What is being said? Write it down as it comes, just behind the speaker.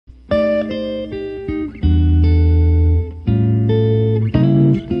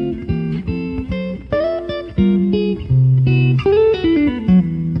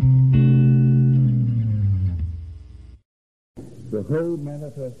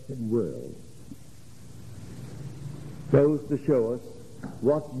manifested world goes to show us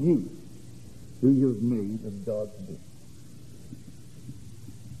what use we have made of God's gift.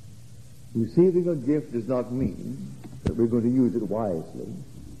 Receiving a gift does not mean that we're going to use it wisely,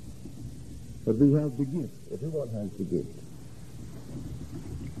 but we have the gift. Everyone has the gift.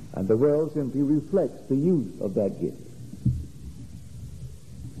 And the world simply reflects the use of that gift.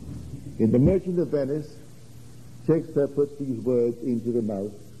 In The Merchant of Venice, Shakespeare puts these words into the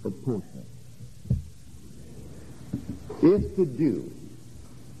mouth of Portia. If to do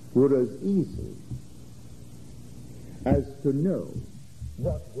were as easy as to know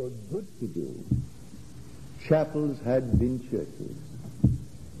what were good to do, chapels had been churches,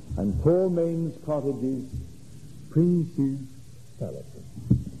 and poor men's cottages princes' palaces.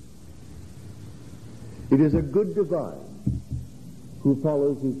 It is a good divine who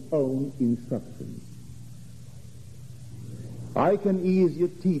follows his own instructions. I can easier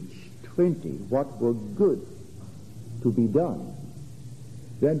teach 20 what were good to be done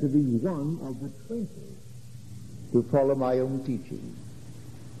than to be one of the 20 to follow my own teaching.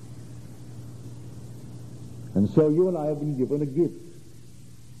 And so you and I have been given a gift.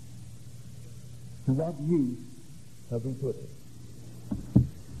 To what use have we put it?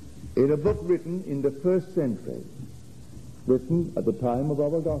 In a book written in the first century, written at the time of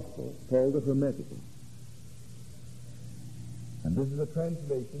our gospel, called the Hermeticum. And this is a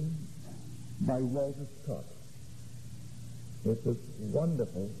translation by Walter Scott. It's a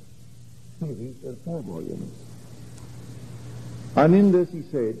wonderful series of 4 volumes. And in this he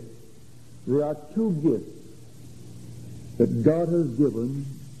said, there are 2 gifts that God has given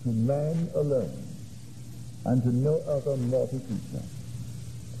to man alone and to no other mortal creature.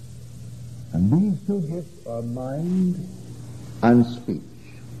 And these 2 gifts are mind and speech.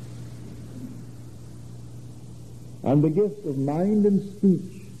 And the gifts of mind and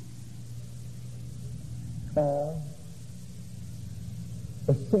speech are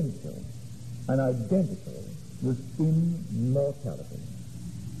essential and identical with immortality.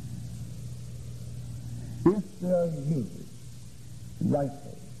 If they are used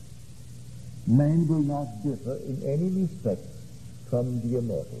rightly, man will not differ in any respect from the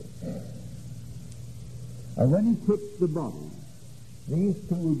immortal. And when he quits the body, these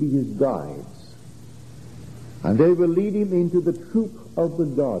 2 will be his guides, and they will lead him into the truth of the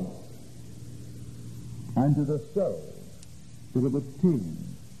gods and to the souls that have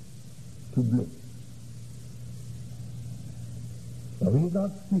attained to bliss. Now, he's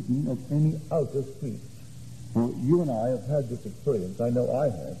not speaking of any outer speech. Well, you and I have had this experience. I know I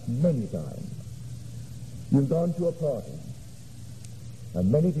have many times. You've gone to a party,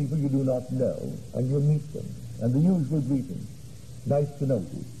 and many people you do not know, and you meet them, and the usual greeting, nice to know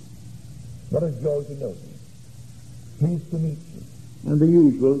you. What a joy to know you. Pleased to meet you. And the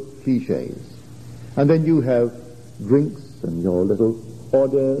usual cliches. And then you have drinks and your little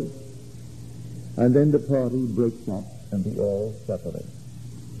orders, and then the party breaks up and we all separate.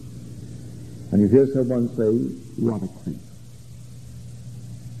 And you hear someone say, what a creep.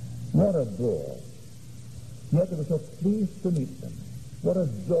 What a bore. Yet they were so pleased to meet them. What a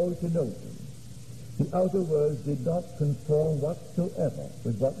joy to know them. The outer words did not conform whatsoever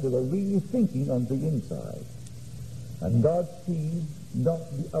with what they were really thinking on the inside. And God sees not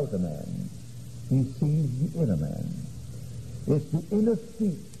the outer man. He sees the inner man. It's the inner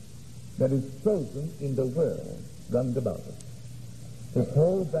speech that is frozen in the world round about us. This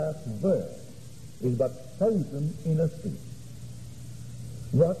whole vast world is but frozen inner speech.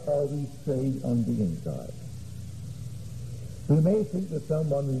 What are we saying on the inside? We may think that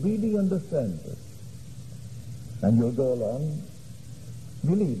someone really understands us, and you'll go along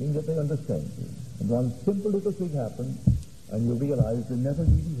believing that they understand you. And one simple little thing happens, and you realize they never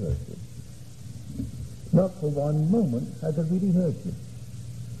really heard you. Not for one moment has they really heard you.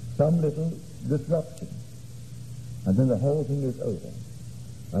 Some little disruption, and then the whole thing is over.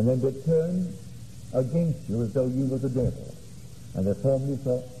 And then they turn against you as though you were the devil, and they formerly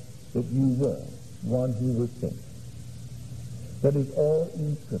thought that you were one who was sent. That is all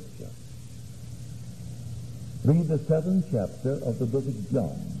in Scripture. Read the 7th chapter of the book of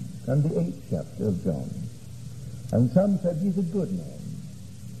John and the 8th chapter of John. And some said he's a good man.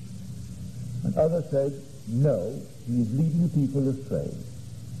 And others said, no, he is leading people astray.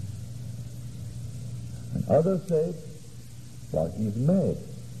 And others said, well, he's mad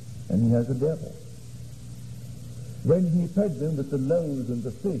and he has a devil. When he fed them with the loaves and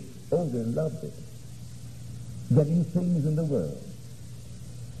the fish, oh, they loved it. Getting things in the world.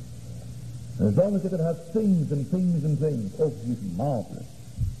 And as long as they could have things and things and things, oh, he's marvelous.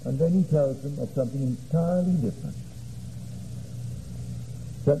 And then he tells them of something entirely different.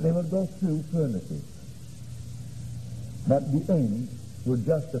 that they would go through furnaces, but the end would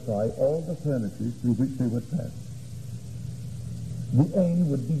justify all the furnaces through which they would pass. The end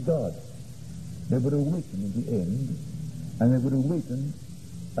would be God. They would awaken in the end, and they would awaken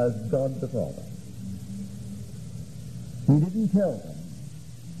as God the Father. He didn't tell them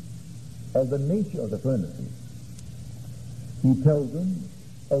of the nature of the furnaces. He told them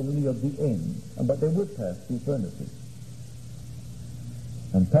only of the end, but they would pass through furnaces.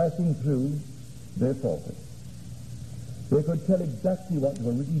 And passing through, they faltered. They could tell exactly what they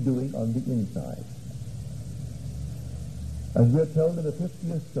were really doing on the inside. As we are told in the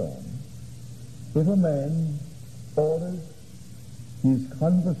 50th Psalm, if a man orders his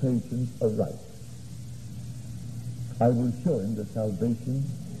conversations aright, I will show him the salvation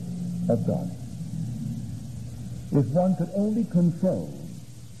of God. If one could only control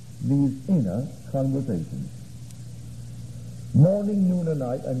these inner conversations, morning, noon, and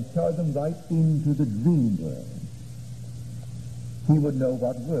night, and carry them right into the dream world, he would know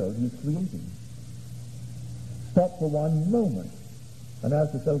what world he's creating. Stop for one moment and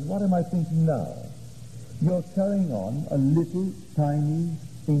ask yourself, what am I thinking now? You're carrying on a little tiny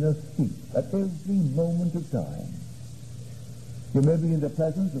inner speech at every moment of time. You may be in the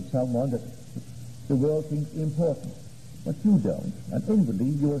presence of someone that the world thinks important, but you don't. And inwardly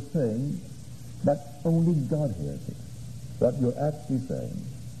you're saying, but only God hears it, what you're actually saying.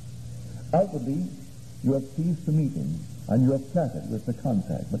 Outwardly, you have ceased the meeting and you have chatted with the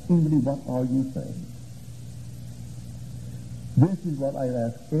contact, but inwardly what are you saying? This is what I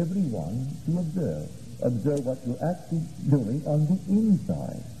ask everyone to observe. Observe what you're actually doing on the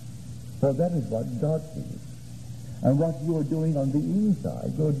inside, for that is what God sees. And what you're doing on the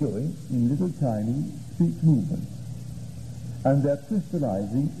inside, you're doing in little tiny speech movements. And they're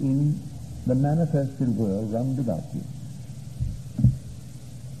crystallizing in the manifested world round about you.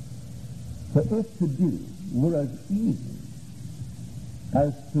 So if to do were as easy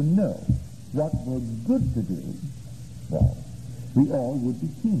as to know what was good to do, well, we all would be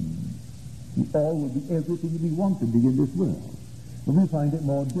kings. We all would be everything we want to be in this world. But we find it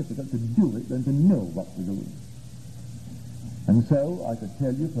more difficult to do it than to know what to do. And so I could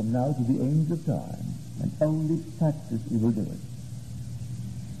tell you from now to the end of time, and only practice you will do it.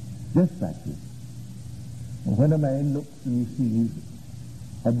 Just practice. And when a man looks and he sees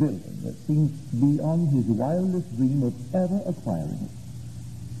a building that seems beyond his wildest dream of ever acquiring it,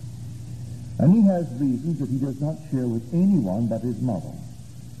 and he has reasons that he does not share with anyone but his mother.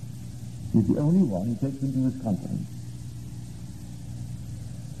 She's the only one who takes into his confidence.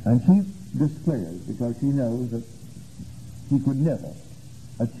 And she despairs because she knows that he could never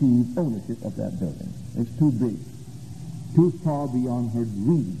achieve ownership of that building. It's too big, too far beyond her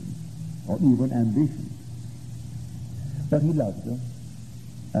dreams or even ambition. But he loves her,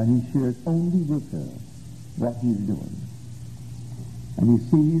 and he shares only with her what he's doing. And he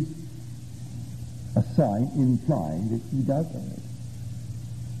sees a sign implying that he does own it.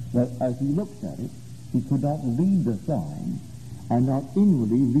 But as he looks at it, he could not read the sign and not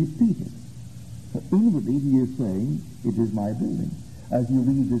inwardly repeat it. So inwardly he is saying, it is my building, as he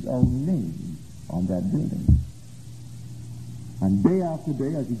reads his own name on that building. And day after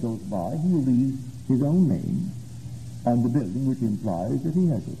day as he goes by, he reads his own name on the building, which implies that he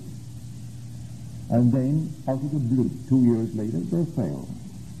has it. And then, out of the blue, 2 years later, they fail.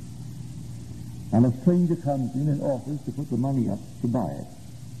 And a stranger comes in and offers to put the money up to buy it.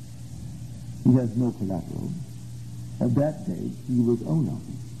 He has no collateral. At that day, he was owner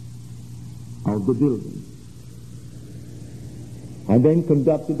of the building. And then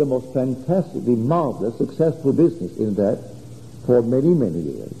conducted the most fantastically marvelous, successful business in that for many, many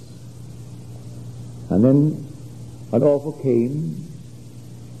years. And then an offer came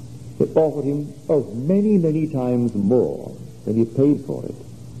that offered him of many, many times more than he paid for it.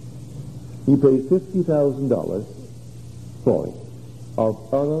 He paid $50,000 for it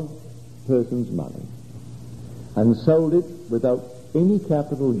of other person's money and sold it without any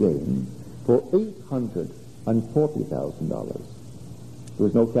capital gain for $840,000. There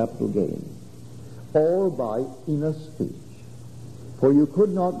was no capital gain. All by inner speech. For you could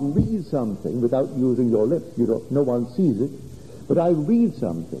not read something without using your lips. No one sees it. But I read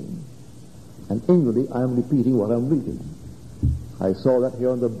something, and inwardly I am repeating what I'm reading. I saw that here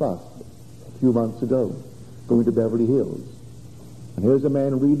on the bus a few months ago, going to Beverly Hills. And here's a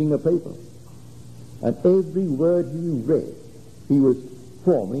man reading a paper. And every word he read, he was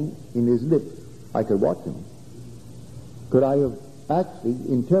forming in his lips. I could watch him. Could I have actually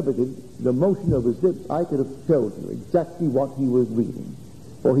interpreted the motion of his lips, I could have told you exactly what he was reading.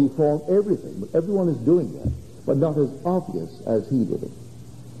 For he formed everything. Everyone is doing that, but not as obvious as he did it.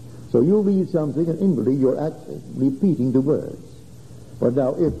 So you read something and inwardly you're actually repeating the words. But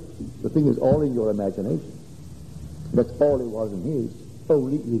now if the thing is all in your imagination, that's all it was in his,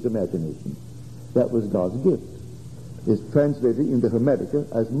 only his imagination. That was God's gift. It's translated in the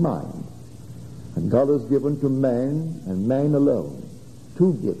Hermetica as mind. And God has given to man and man alone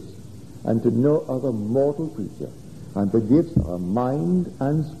 2 gifts, and to no other mortal creature. And the gifts are mind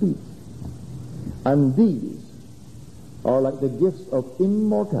and speech. And these are like the gifts of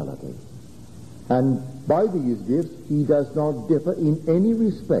immortality. And by these gifts, he does not differ in any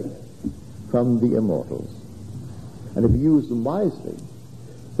respect from the immortals. And if he used them wisely,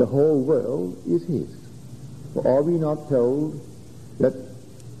 the whole world is his. For are we not told that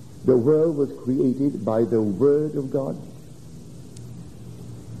the world was created by the Word of God?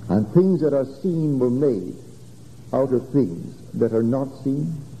 And things that are seen were made out of things that are not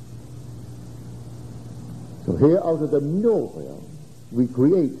seen. So here out of the nowhere, we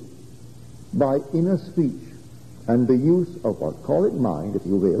create by inner speech and the use of what, call it mind, if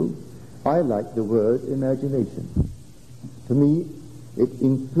you will. I like the word imagination. To me, it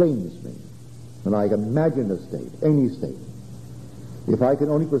inflames me when I imagine a state, any state. If I can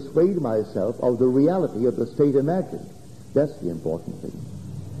only persuade myself of the reality of the state imagined, that's the important thing.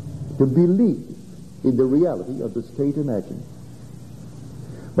 To believe in the reality of the state imagined.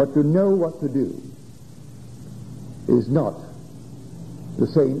 But to know what to do is not the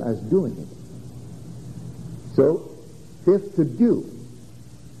same as doing it. So, if to do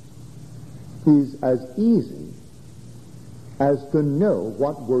is as easy as to know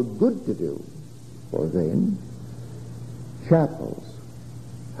what we're good to do, for then chapels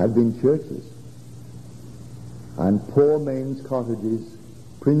have been churches, and poor men's cottages,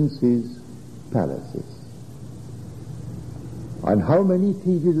 princes' palaces. And how many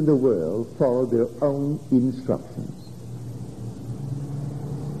teachers in the world follow their own instructions?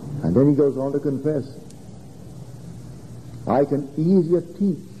 And then he goes on to confess, I can easier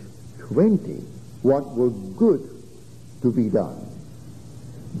teach 20 what were good to be done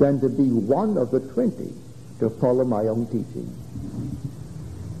than to be one of the 20 to follow my own teaching.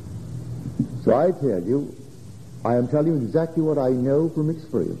 So I tell you, I am telling you exactly what I know from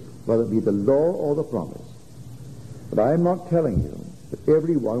experience, whether it be the law or the promise. But I am not telling you that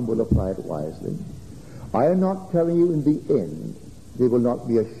everyone will apply it wisely. I am not telling you in the end there will not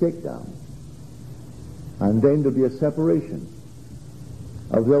be a shakedown. And then there will be a separation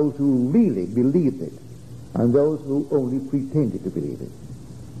of those who really believed it and those who only pretended to believe it.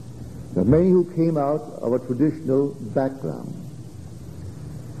 The many who came out of a traditional background,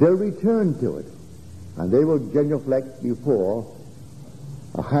 they'll return to it, and they will genuflect before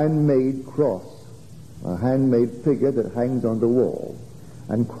a handmade cross, a handmade figure that hangs on the wall,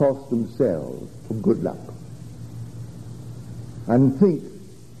 and cross themselves for good luck, and think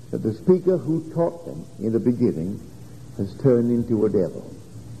that the speaker who taught them in the beginning has turned into a devil.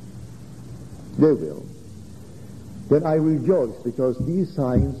 They will. Then I rejoice because these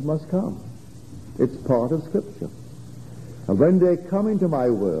signs must come. It's part of Scripture. And when they come into my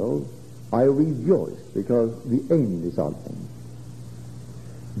world, I rejoice because the end is on them.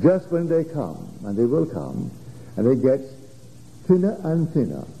 Just when they come, and they will come, and they get thinner and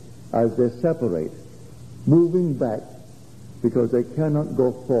thinner as they separate, moving back because they cannot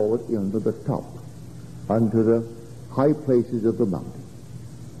go forward into the top, unto the high places of the mountain.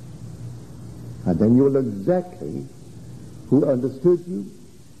 And then you will know exactly who understood you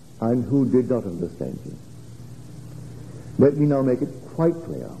and who did not understand you. Let me now make it quite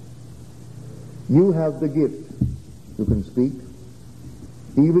clear. You have the gift. You can speak.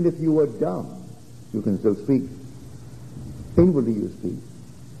 Even if you were dumb, you can still speak. Inwardly you speak.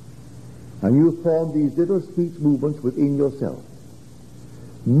 And you form these little speech movements within yourself.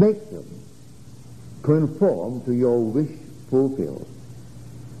 Make them conform to your wish fulfilled.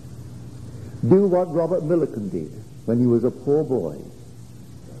 Do what Robert Millikan did when he was a poor boy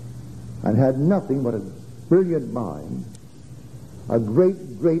and had nothing but a brilliant mind, a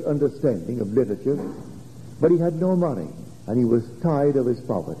great understanding of literature, but he had no money and he was tired of his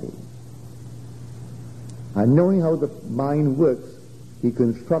poverty. And knowing how the mind works, he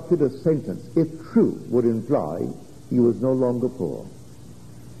constructed a sentence, if true, would imply he was no longer poor.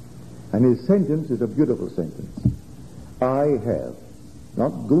 And his sentence is a beautiful sentence. I have,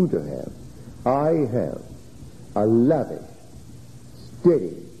 not going to have, I have a lavish,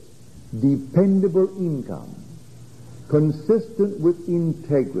 steady, dependable income, consistent with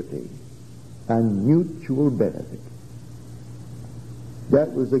integrity and mutual benefit.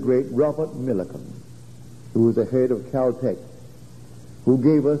 That was the great Robert Millikan, who was the head of Caltech, who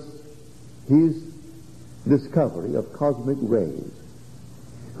gave us his discovery of cosmic rays.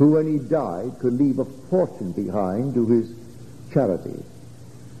 who when he died could leave a fortune behind to his charities.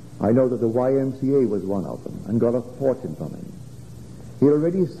 I know that the YMCA was one of them and got a fortune from him. He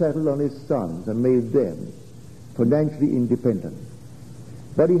already settled on his sons and made them financially independent.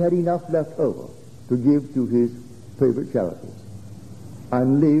 But he had enough left over to give to his favorite charities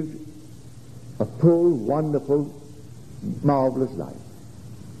and lived a full, wonderful, marvelous life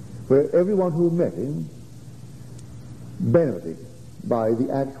where everyone who met him benefited by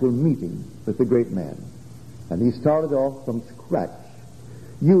the actual meeting with the great man. And he started off from scratch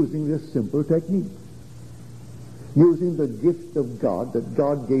using this simple technique, using the gift of God that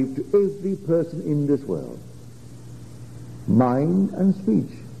God gave to every person in this world. Mind and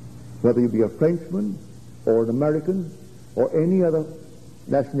speech, whether you be a Frenchman or an American or any other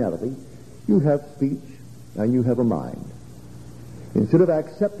nationality, you have speech and you have a mind. Instead of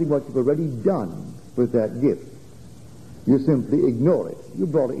accepting what you've already done with that gift, you simply ignore it. You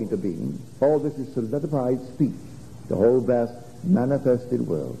brought it into being. All this is solidified speech, the whole vast manifested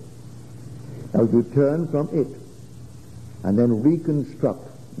world. Now you turn from it and then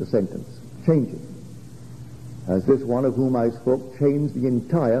reconstruct the sentence, change it. As this one of whom I spoke changed the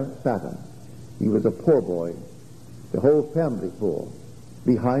entire pattern. He was a poor boy, the whole family poor,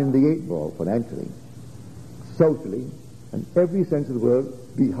 behind the eight ball financially, socially, and every sense of the word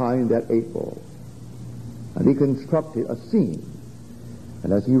behind that eight ball. And he constructed a scene.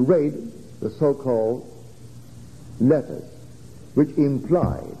 And as he read the so-called letters, which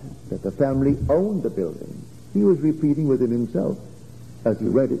implied that the family owned the building, he was repeating within himself as he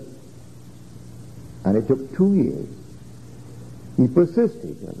read it. And it took 2 years. He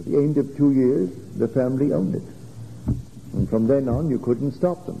persisted. At the end of 2 years, the family owned it. And from then on, you couldn't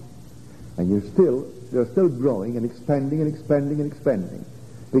stop them. And they're still growing and expanding and expanding and expanding,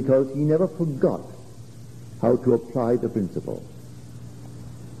 because he never forgot how to apply the principle.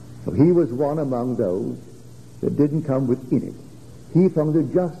 So he was one among those that didn't come within it. He found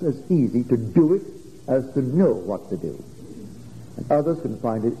it just as easy to do it as to know what to do. And others can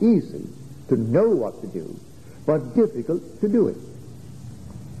find it easy to know what to do, but difficult to do it.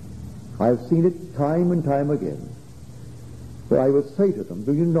 I've seen it time and time again. But I would say to them,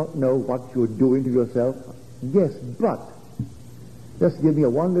 do you not know what you're doing to yourself? Yes, but just give me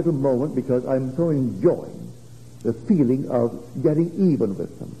one little moment, because I'm so enjoying the feeling of getting even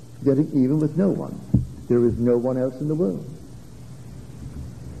with them, getting even with no one. There is no one else in the world.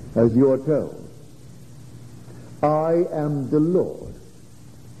 As you are told, I am the Lord,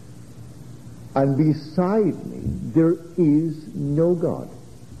 and beside me there is no God.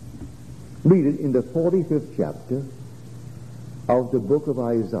 Read it in the 45th chapter of the book of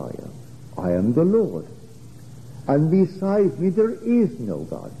Isaiah. I am the Lord, and beside me there is no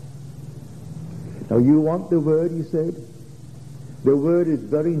God. Now you want the word, he said. The word is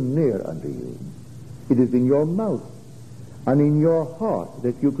very near unto you. It is in your mouth and in your heart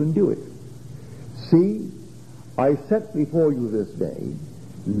that you can do it. See, I set before you this day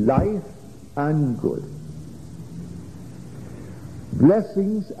life and good,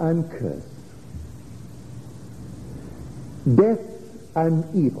 blessings and curse, death and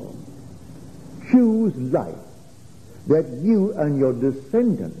evil. Choose life, that you and your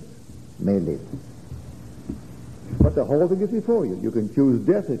descendants may live. But the whole thing is before you. You can choose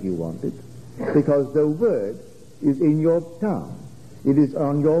death if you want it, because the word is in your tongue. It is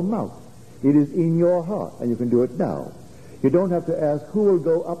on your mouth. It is in your heart, and you can do it now. You don't have to ask who will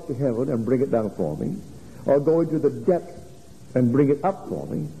go up to heaven and bring it down for me, or go into the depths and bring it up for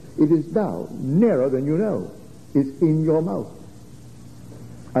me. It is now, nearer than you know. It's in your mouth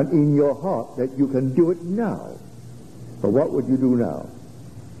and in your heart that you can do it now. But what would you do now?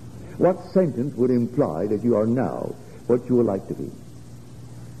 What sentence would imply that you are now what you would like to be?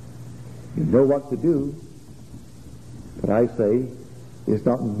 You know what to do, but I say it's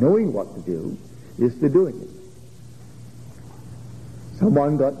not knowing what to do, it's the doing it.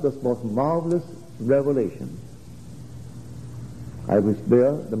 Someone got this most marvelous revelation. I was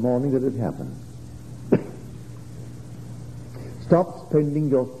there the morning that it happened. Stop spending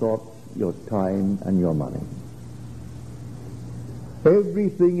your thoughts, your time, and your money.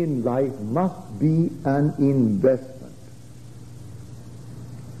 Everything in life must be an investment.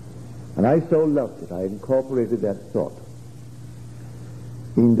 And I so loved it, I incorporated that thought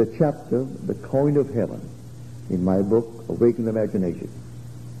in the chapter, The Coin of Heaven, in my book, Awakened Imagination.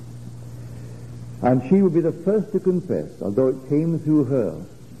 And she would be the first to confess, although it came through her,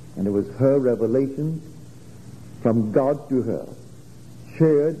 and it was her revelation from God to her,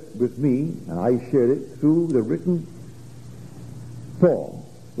 shared with me, and I shared it through the written form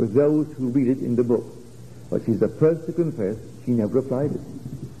with those who read it in the book. But she's the first to confess she never applied it.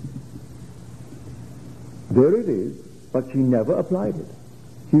 There it is, but she never applied it.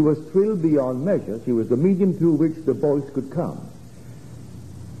 She was thrilled beyond measure. She was the medium through which the voice could come.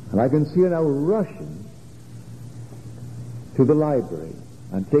 And I can see her now rushing to the library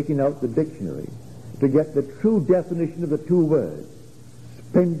and taking out the dictionary to get the true definition of the two words,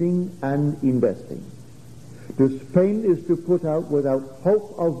 spending and investing. To spend is to put out without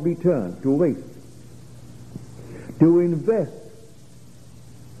hope of return, to waste. To invest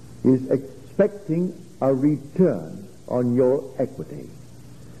is expecting a return on your equity.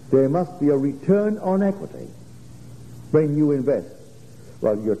 There must be a return on equity when you invest.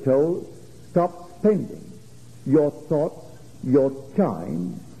 Well, you're told, stop spending your thoughts, your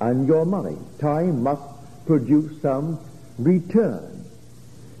time, and your money. Time must produce some return.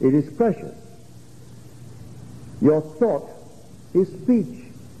 It is precious. Your thought is speech.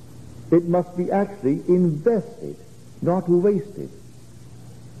 It must be actually invested, not wasted.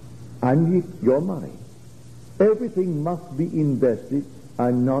 And your money. Everything must be invested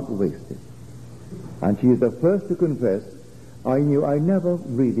and not wasted. And she is the first to confess, I knew I never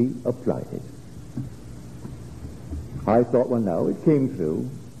really applied it. I thought, well, now it came through,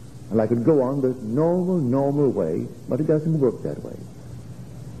 and I could go on the normal way, but it doesn't work that way.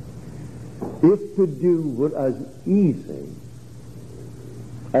 If to do were as easy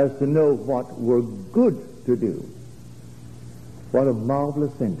as to know what were good to do, what a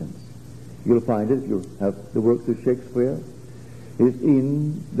marvelous sentence. You'll find it, if you have the works of Shakespeare, is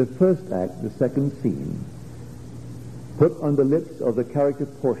in the first act, the second scene, put on the lips of the character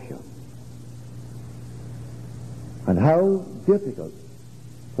Portia. And how difficult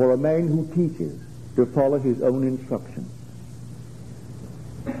for a man who teaches to follow his own instruction.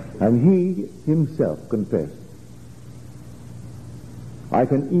 And he himself confessed, I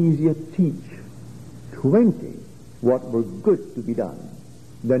can easier teach 20 what were good to be done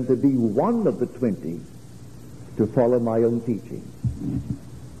than to be one of the 20 to follow my own teaching.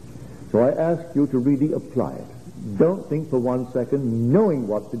 So I ask you to really apply it. Don't think for 1 second knowing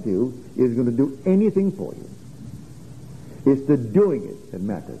what to do is going to do anything for you. It's the doing it that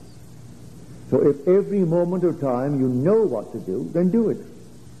matters. So if every moment of time you know what to do, then do it.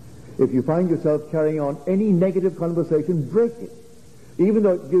 If you find yourself carrying on any negative conversation, break it. Even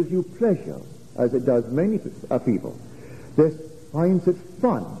though it gives you pleasure, as it does many people. They find such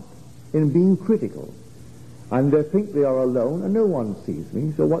fun in being critical. And they think they are alone, and no one sees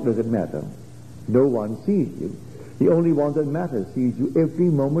me, so what does it matter? No one sees you. The only one that matters sees you every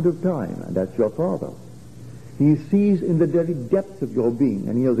moment of time, and that's your Father. He sees in the very depths of your being,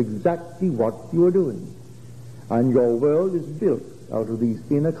 and he knows exactly what you are doing. And your world is built out of these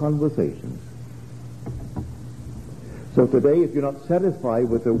inner conversations. So today, if you're not satisfied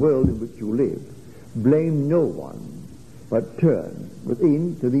with the world in which you live, blame no one, but turn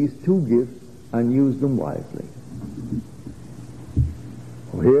within to these two gifts and use them wisely.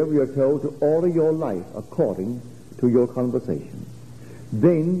 Here we are told to order your life according to your conversation.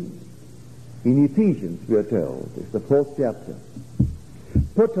 Then, in Ephesians we are told, it's the 4th chapter,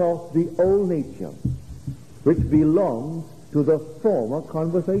 put off the old nature which belongs to the former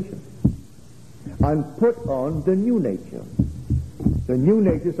conversation, and put on the new nature. The new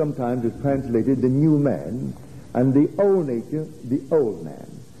nature sometimes is translated the new man, and the old nature, the old man.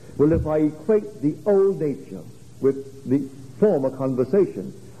 Well, if I equate the old nature with the former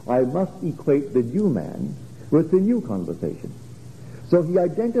conversation, I must equate the new man with the new conversation. So he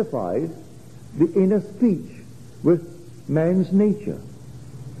identifies the inner speech with man's nature.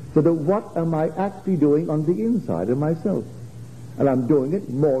 So that what am I actually doing on the inside of myself? And I'm doing it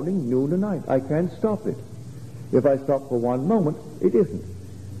morning, noon, and night. I can't stop it. If I stop for 1 moment, it isn't.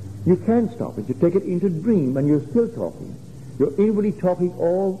 You can't stop it. You take it into dream and you're still talking. You're inwardly talking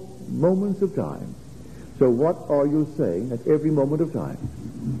all moments of time. So what are you saying at every moment of time?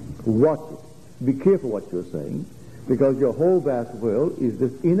 Watch it. Be careful what you're saying, because your whole vast world is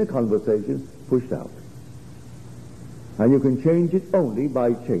this inner conversation pushed out. And you can change it only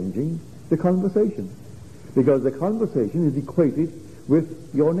by changing the conversation, because the conversation is equated with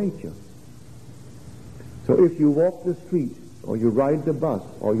your nature. So if you walk the street, or you ride the bus,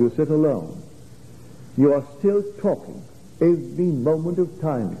 or you sit alone, you are still talking. Every moment of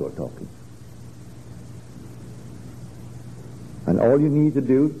time you're talking. And all you need to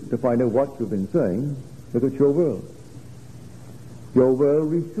do to find out what you've been saying, look at your world. Your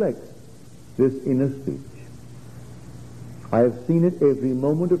world reflects this inner speech. I have seen it every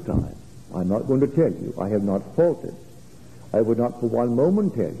moment of time. I'm not going to tell you. I have not faltered. I would not for 1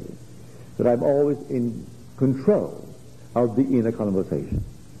 moment tell you that I'm always in control of the inner conversation.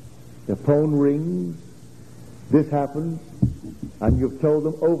 The phone rings, this happens, and you've told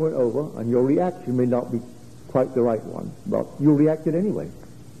them over and over, and your reaction may not be quite the right one. Well, you reacted anyway.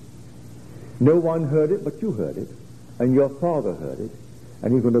 No one heard it, but you heard it, and your Father heard it,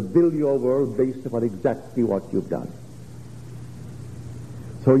 and He's going to build your world based upon exactly what you've done.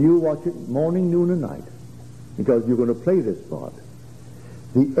 So you watch it morning, noon, and night, because you're going to play this part.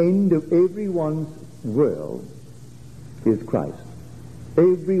 The end of everyone's world is Christ.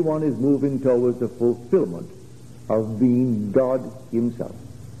 Everyone is moving towards the fulfillment of being God Himself.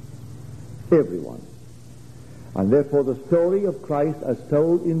 Everyone. And therefore the story of Christ as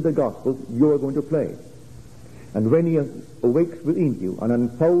told in the Gospels, you are going to play. And when He awakes within you and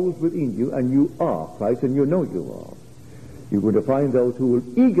unfolds within you, and you are Christ, and you know you are, you're going to find those who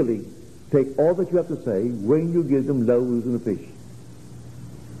will eagerly take all that you have to say when you give them loaves and fish.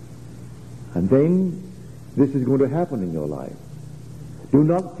 And then this is going to happen in your life. Do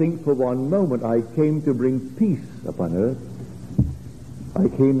not think for one moment, I came to bring peace upon earth. I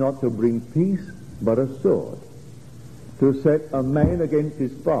came not to bring peace, but a sword, to set a man against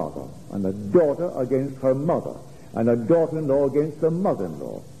his father, and a daughter against her mother, and a daughter-in-law against her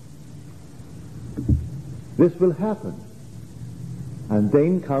mother-in-law. This will happen. And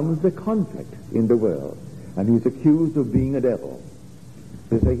then comes the conflict in the world, and he's accused of being a devil.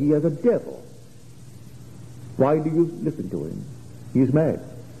 They say he is a devil. Why do you listen to him? He's mad.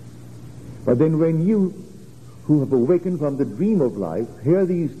 But then when you, who have awakened from the dream of life, hear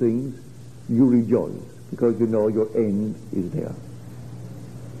these things, you rejoice, because you know your end is there.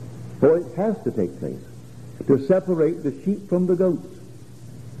 For it has to take place, to separate the sheep from the goats,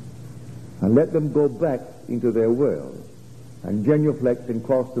 and let them go back into their world, and genuflect and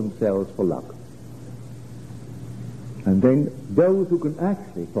cross themselves for luck. And then those who can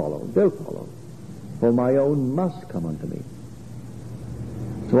actually follow, they'll follow. For my own must come unto me.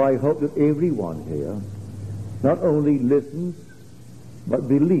 So I hope that everyone here not only listens, but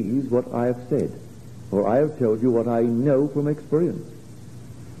believes what I have said. For I have told you what I know from experience.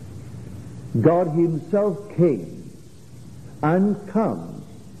 God Himself came and comes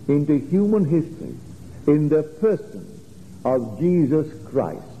into human history in the person of Jesus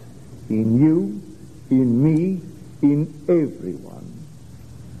Christ, in you, in me, in everyone.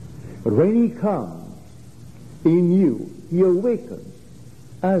 But when He comes in you, He awakens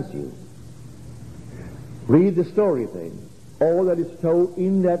as you. Read the story then. All that is told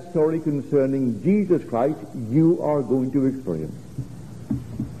in that story concerning Jesus Christ, you are going to experience.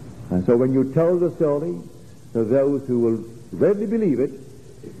 And so when you tell the story to those who will readily believe it,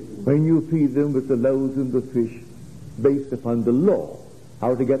 when you feed them with the loaves and the fish based upon the law,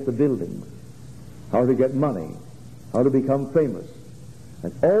 how to get the buildings, how to get money, how to become famous,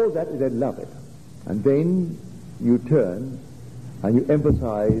 and all that, they love it. And then you turn and you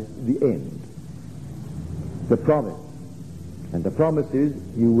emphasize the end, the promise. And the promise is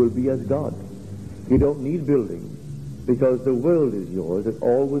you will be as God. You don't need buildings because the world is yours and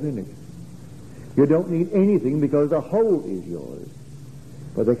all within it. You don't need anything because the whole is yours.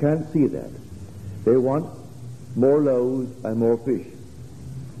 But they can't see that. They want more loaves and more fish.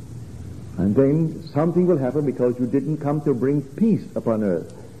 And then something will happen because you didn't come to bring peace upon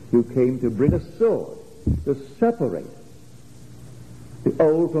earth. You came to bring a sword to separate the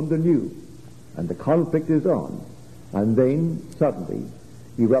old from the new. And the conflict is on. And then suddenly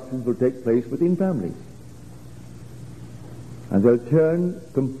eruptions will take place within families. And they'll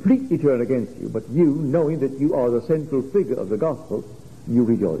completely turn against you. But you, knowing that you are the central figure of the gospel, you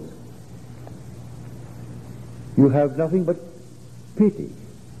rejoice. You have nothing but pity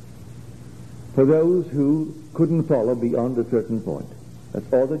for those who couldn't follow beyond a certain point. That's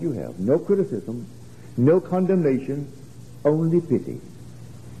all that you have. No criticism, no condemnation, only pity.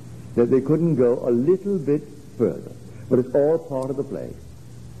 That they couldn't go a little bit further. But it's all part of the play.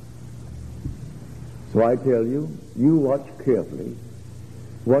 So I tell you, you watch carefully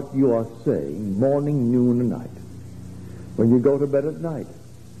what you are saying morning, noon, and night. When you go to bed at night,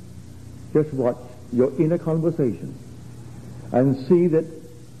 just watch your inner conversation and see that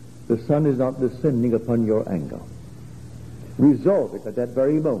the sun is not descending upon your anger. Resolve it at that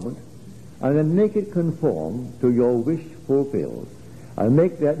very moment and then make it conform to your wish fulfilled, and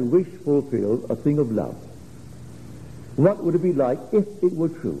make that wish fulfilled a thing of love. What would it be like if it were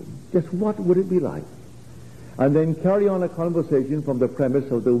true? Just what would it be like? And then carry on a conversation from the premise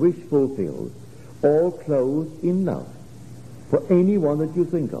of the wish fulfilled, all clothed in love for anyone that you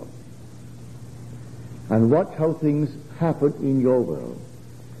think of. And watch how things happen in your world.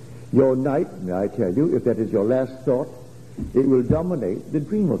 Your night, may I tell you, if that is your last thought, it will dominate the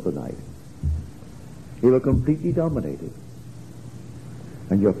dream of the night. It will completely dominate it.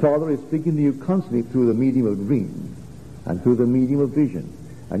 And your Father is speaking to you constantly through the medium of dreams and through the medium of vision.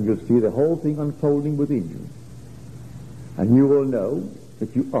 And you'll see the whole thing unfolding within you. And you will know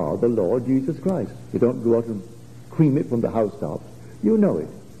that you are the Lord Jesus Christ. You don't go out and cream it from the housetops. You know it.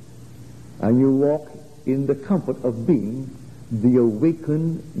 And you walk in the comfort of being the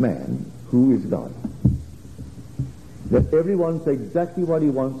awakened man who is God. Let everyone say exactly what he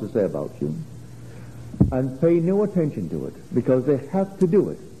wants to say about you, and pay no attention to it, because they have to do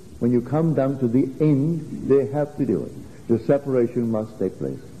it. When you come down to the end, they have to do it. The separation must take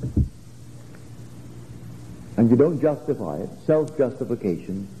place. And you don't justify it.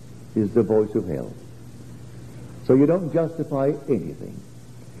 Self-justification is the voice of hell. So you don't justify anything.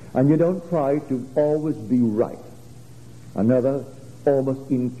 And you don't try to always be right. Another almost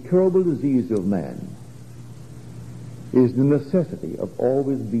incurable disease of man is the necessity of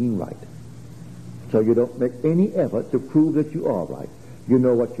always being right. So you don't make any effort to prove that you are right. You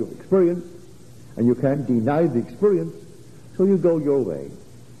know what you've experienced, and you can't deny the experience, so you go your way,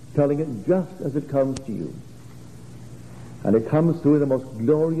 telling it just as it comes to you. And it comes through in the most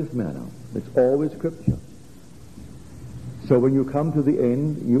glorious manner. It's always Scripture. So when you come to the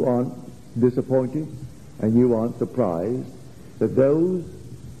end, you aren't disappointed, and you aren't surprised that those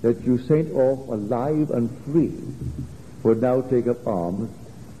that you sent off alive and free would now take up arms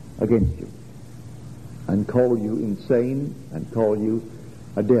against you and call you insane and call you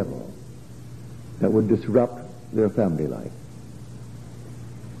a devil that would disrupt their family life.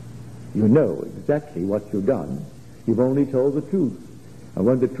 You know exactly what you've done. You've only told the truth. And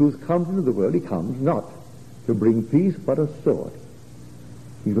when the truth comes into the world, it comes not to bring peace but a sword.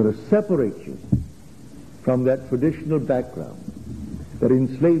 He's going to separate you from that traditional background that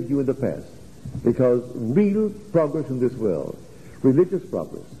enslaved you in the past. Because real progress in this world, religious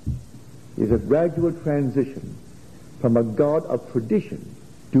progress, is a gradual transition from a God of tradition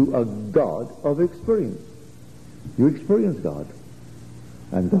to a God of experience. You experience God,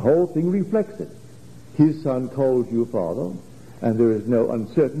 and the whole thing reflects it. His Son calls you Father, and there is no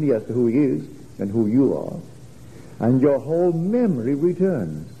uncertainty as to who he is and who you are, and your whole memory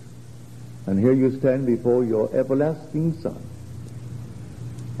returns. And here you stand before your everlasting Son,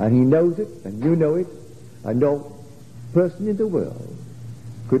 and he knows it, and you know it, and no person in the world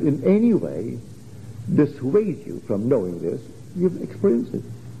could in any way dissuade you from knowing this. You've experienced it.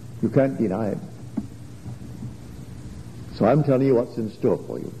 You can't deny it. So I'm telling you what's in store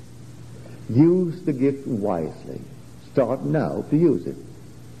for you. Use the gift wisely. Start now to use it.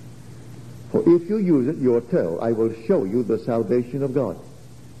 For if you use it, you're told, I will show you the salvation of God.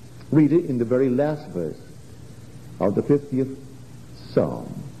 Read it in the very last verse of the 50th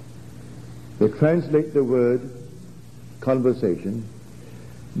Psalm. They translate the word conversation,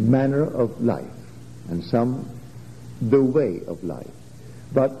 manner of life, and some the way of life.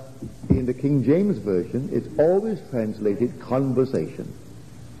 But in the King James Version, it's always translated conversation.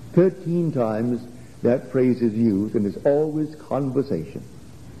 13 times that phrase is used, and it's always conversation.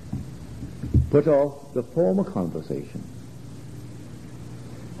 Put off the former conversation,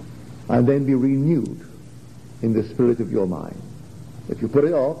 and then be renewed in the spirit of your mind. If you put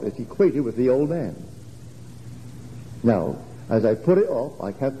it off, it's equated with the old man. Now, as I put it off,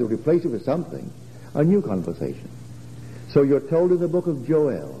 I have to replace it with something, a new conversation. So you're told in the book of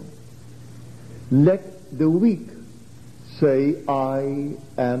Joel, let the weak say, I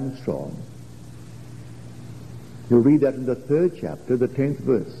am strong. You'll read that in the 3rd chapter, the 10th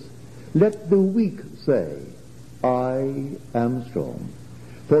verse. Let the weak say, I am strong,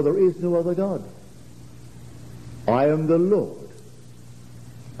 for there is no other God. I am the Lord,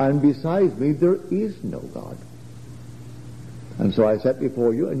 and besides me there is no God. And so I set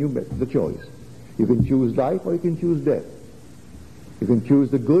before you, and you make the choice. You can choose life or you can choose death. You can choose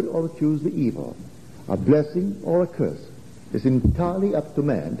the good or choose the evil, a blessing or a curse. It's entirely up to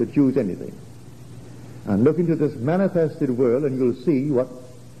man to choose anything. And look into this manifested world and you'll see what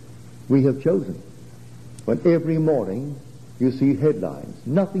we have chosen. When every morning you see headlines,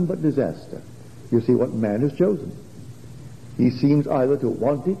 nothing but disaster, you see what man has chosen. He seems either to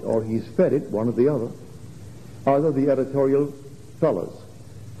want it or he's fed it, one or the other. Either the editorial fellows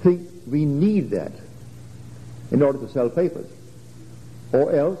think we need that in order to sell papers,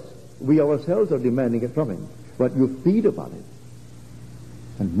 or else we ourselves are demanding it from him. But you feed upon it.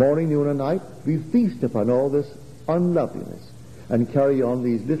 And morning, noon, and night, we feast upon all this unloveliness and carry on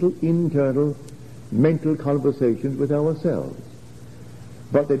these little internal mental conversations with ourselves.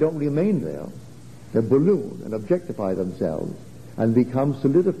 But they don't remain there. They balloon and objectify themselves and become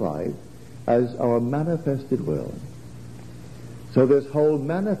solidified as our manifested world. So this whole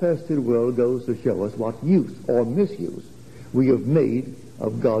manifested world goes to show us what use or misuse we have made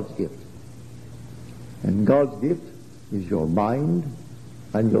of God's gift. And God's gift is your mind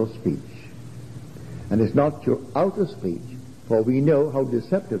and your speech. And it's not your outer speech, for we know how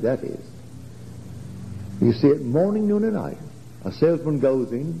deceptive that is. You see it morning, noon, and night. A salesman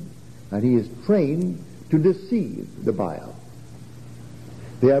goes in, and he is trained to deceive the buyer.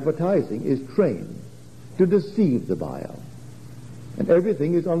 The advertising is trained to deceive the buyer. And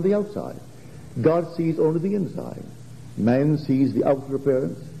everything is on the outside. God sees only the inside. Man sees the outer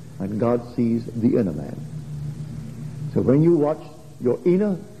appearance, and God sees the inner man. So when you watch your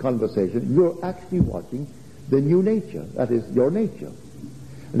inner conversation, you're actually watching the new nature. That is your nature.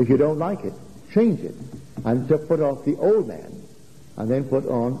 And if you don't like it, change it. And to put off the old man, and then put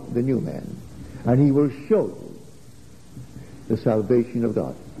on the new man. And he will show you the salvation of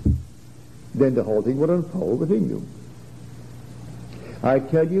God. Then the whole thing will unfold within you. I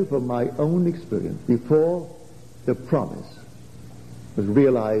tell you from my own experience, before the promise was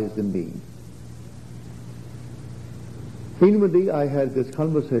realized in me, inwardly I had this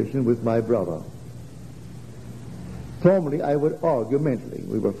conversation with my brother. Formerly I would argue mentally.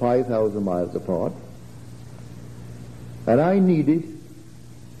 We were 5,000 miles apart. And I needed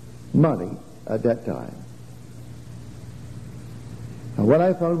money at that time. And when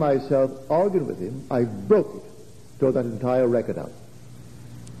I found myself arguing with him, I broke it, tore that entire record out.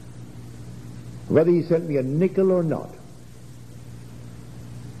 Whether he sent me a nickel or not,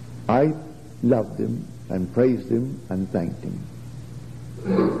 I loved him and praised him and thanked him.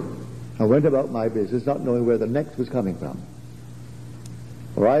 I went about my business not knowing where the next was coming from.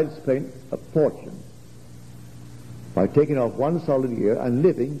 For I had spent a fortune by taking off one solid year and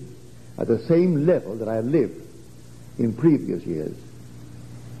living at the same level that I had lived in previous years.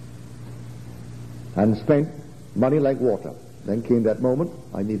 And spent money like water. Then came that moment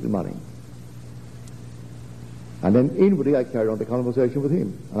I needed money. And then inwardly I carried on the conversation with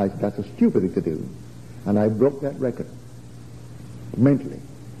him. And I said, that's a stupid thing to do. And I broke that record. Mentally.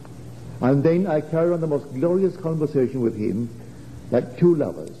 And then I carried on the most glorious conversation with him like two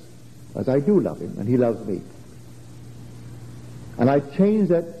lovers. As I do love him, and he loves me. And I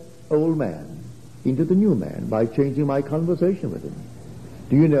changed that old man into the new man by changing my conversation with him.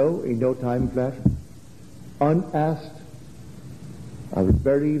 Do you know, in no time flash, unasked, a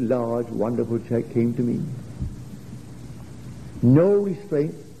very large, wonderful check came to me. No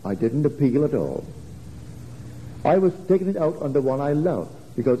restraint. I didn't appeal at all. I was taking it out on the one I loved,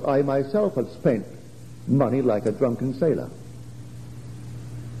 because I myself had spent money like a drunken sailor.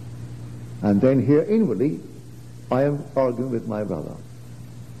 And then here inwardly, I am arguing with my brother.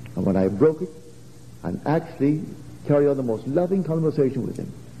 And when I broke it and actually carried on the most loving conversation with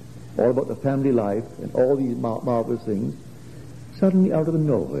him, all about the family life and all these marvelous things, suddenly out of the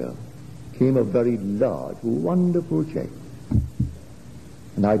nowhere came a very large, wonderful check.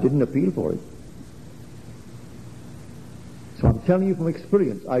 And I didn't appeal for it. So I'm telling you from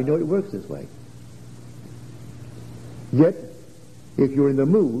experience, I know it works this way. Yet, if you're in the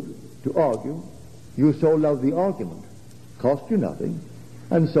mood to argue, you so love the argument, cost you nothing,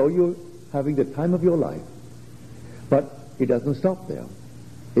 and so you're having the time of your life. But it doesn't stop there.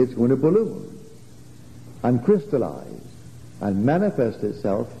 It's going to balloon and crystallize and manifest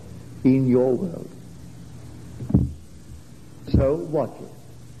itself in your world. So watch it.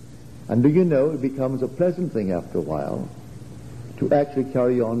 And do you know, it becomes a pleasant thing after a while to actually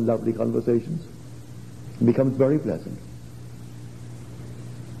carry on lovely conversations. It becomes very pleasant.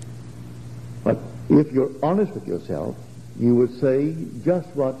 But if you're honest with yourself, you would say just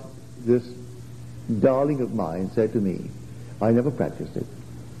what this darling of mine said to me. I never practiced it.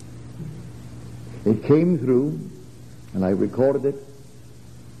 It came through, and I recorded it,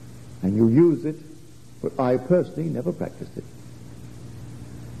 and you used it, but I personally never practiced it.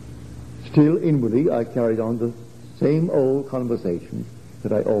 Still inwardly, I carried on the same old conversation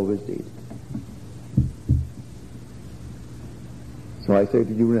that I always did. So I say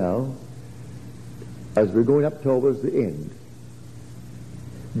to you now, as we're going up towards the end,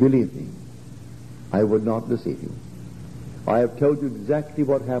 believe me, I would not deceive you. I have told you exactly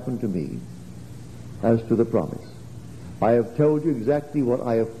what happened to me as to the promise. I have told you exactly what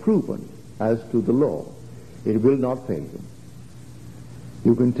I have proven as to the law. It will not fail you.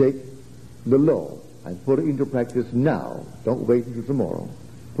 You can take the law and put it into practice now. Don't wait until tomorrow.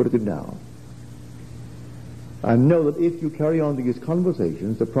 Put it in now. And know that if you carry on these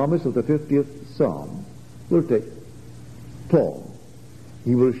conversations, the promise of the 50th Psalm will take form.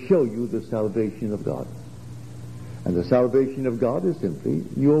 He will show you the salvation of God. And the salvation of God is simply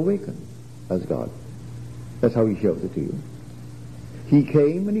you awaken as God. That's how he shows it to you. He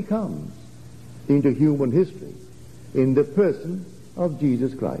came and he comes into human history in the person of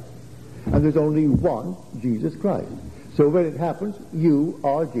Jesus Christ. And there's only one Jesus Christ. So when it happens, you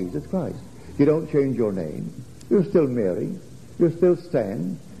are Jesus Christ. You don't change your name. You're still Mary. You're still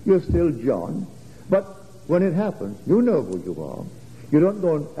Stan. You're still John. But when it happens, you know who you are. You don't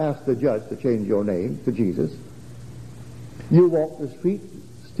go and ask the judge to change your name to Jesus. You walk the street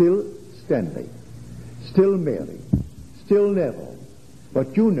still Stanley, still Mary, still Neville.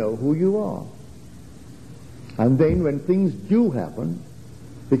 But you know who you are. And then when things do happen,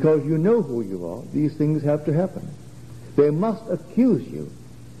 because you know who you are, these things have to happen. They must accuse you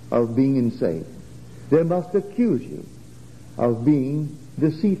of being insane. They must accuse you of being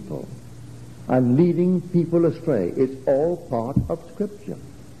deceitful and leading people astray. It's all part of Scripture.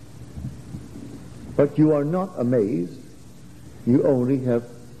 But you are not amazed. You only have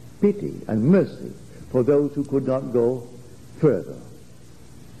pity and mercy for those who could not go further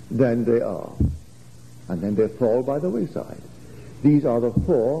than they are. And then they fall by the wayside. These are the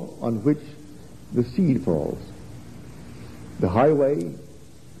four on which the seed falls. The highway,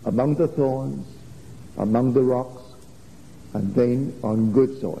 among the thorns, among the rocks, and then on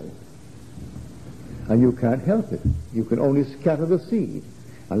good soil. And you can't help it. You can only scatter the seed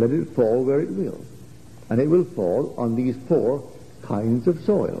and let it fall where it will. And it will fall on these four kinds of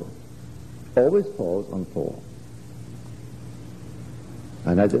soil. Always falls on four.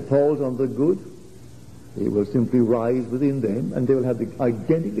 And as it falls on the good, it will simply rise within them, and they will have the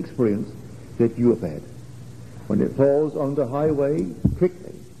identical experience that you have had. When it falls on the highway,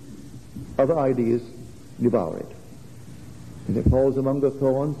 quickly, other ideas devour it. When it falls among the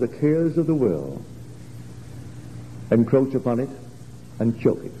thorns, the cares of the world encroach upon it and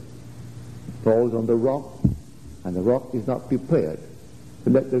choke it. It falls on the rock, and the rock is not prepared to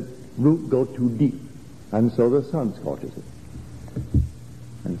let the root go too deep, and so the sun scorches it.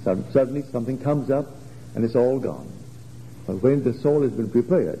 And suddenly something comes up, and it's all gone. But when the soil has been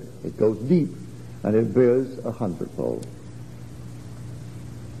prepared, it goes deep, and it bears 100-fold.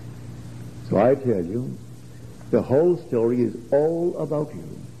 So I tell you, the whole story is all about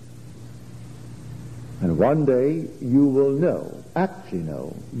you. And one day you will know, actually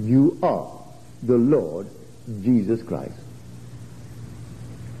know, you are the Lord Jesus Christ.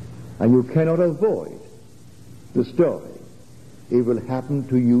 And you cannot avoid the story. It will happen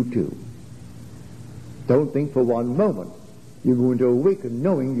to you too. Don't think for one moment you're going to awaken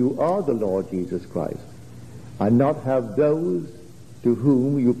knowing you are the Lord Jesus Christ and not have those to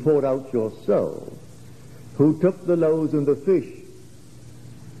whom you poured out your soul, who took the loaves and the fish,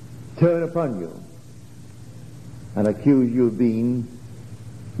 turn upon you and accuse you of being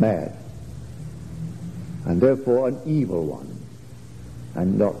mad and therefore an evil one,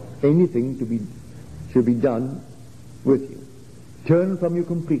 and not anything should be done with you. Turn from you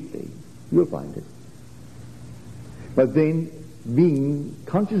completely. You'll find it. But then, being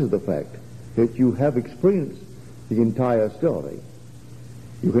conscious of the fact that you have experienced the entire story,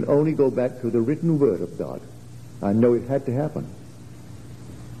 you can only go back to the written word of God and know it had to happen.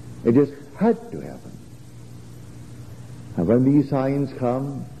 It just had to happen. And when these signs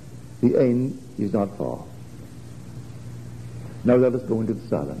come, the end is not far. Now let us go into the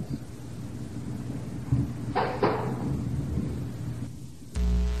silence.